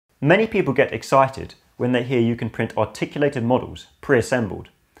Many people get excited when they hear you can print articulated models pre-assembled,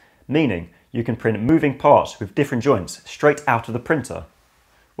 meaning you can print moving parts with different joints straight out of the printer.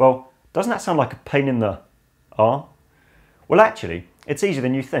 Well, doesn't that sound like a pain in the arm? Well, actually, it's easier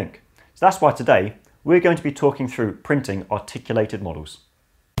than you think. So that's why today we're going to be talking through printing articulated models.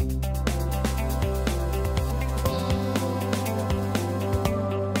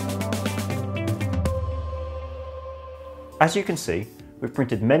 As you can see, we've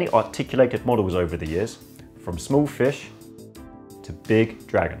printed many articulated models over the years, from small fish to big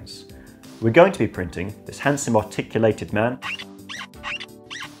dragons. We're going to be printing this handsome articulated man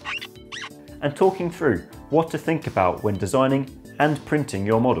and talking through what to think about when designing and printing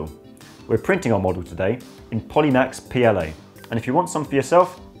your model. We're printing our model today in Polymax PLA, and if you want some for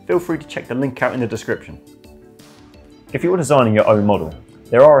yourself, feel free to check the link out in the description. If you're designing your own model,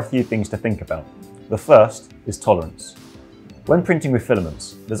 there are a few things to think about. The first is tolerance. When printing with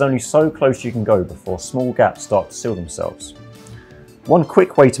filaments, there's only so close you can go before small gaps start to seal themselves. One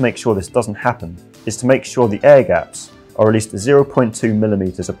quick way to make sure this doesn't happen is to make sure the air gaps are at least 0.2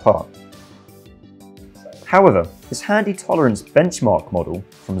 millimeters apart. However, this handy tolerance benchmark model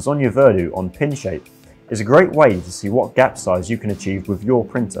from Zonia Verdu on PinShape is a great way to see what gap size you can achieve with your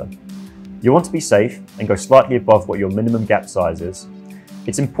printer. You want to be safe and go slightly above what your minimum gap size is.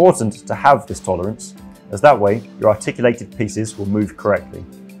 It's important to have this tolerance, as that way your articulated pieces will move correctly.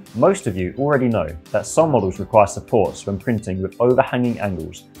 Most of you already know that some models require supports when printing with overhanging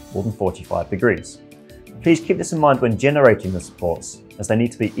angles more than 45 degrees. Please keep this in mind when generating the supports, as they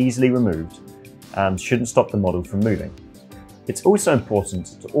need to be easily removed and shouldn't stop the model from moving. It's also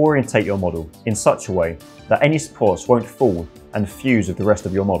important to orientate your model in such a way that any supports won't fall and fuse with the rest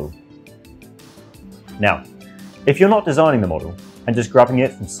of your model. Now, if you're not designing the model and just grabbing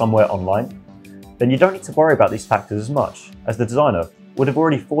it from somewhere online, then you don't need to worry about these factors as much, as the designer would have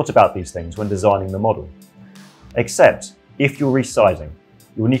already thought about these things when designing the model. Except, if you're resizing,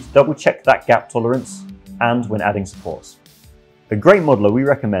 you will need to double check that gap tolerance and when adding supports. A great modeler we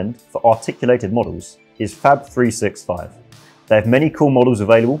recommend for articulated models is Fab 365. They have many cool models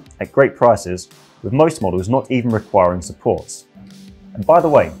available at great prices, with most models not even requiring supports. And by the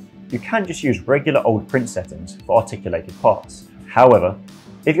way, you can just use regular old print settings for articulated parts. However,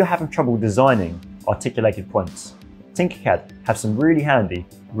 if you're having trouble designing articulated points, Tinkercad have some really handy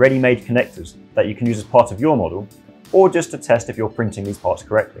ready-made connectors that you can use as part of your model, or just to test if you're printing these parts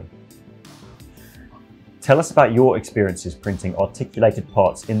correctly. Tell us about your experiences printing articulated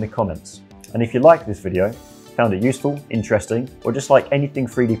parts in the comments. And if you liked this video, found it useful, interesting, or just like anything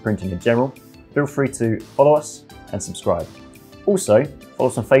 3D printing in general, feel free to follow us and subscribe. Also, follow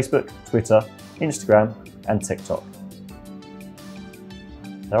us on Facebook, Twitter, Instagram, and TikTok.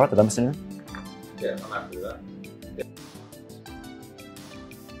 Alright, did I miss anything? Yeah, I'm happy with that.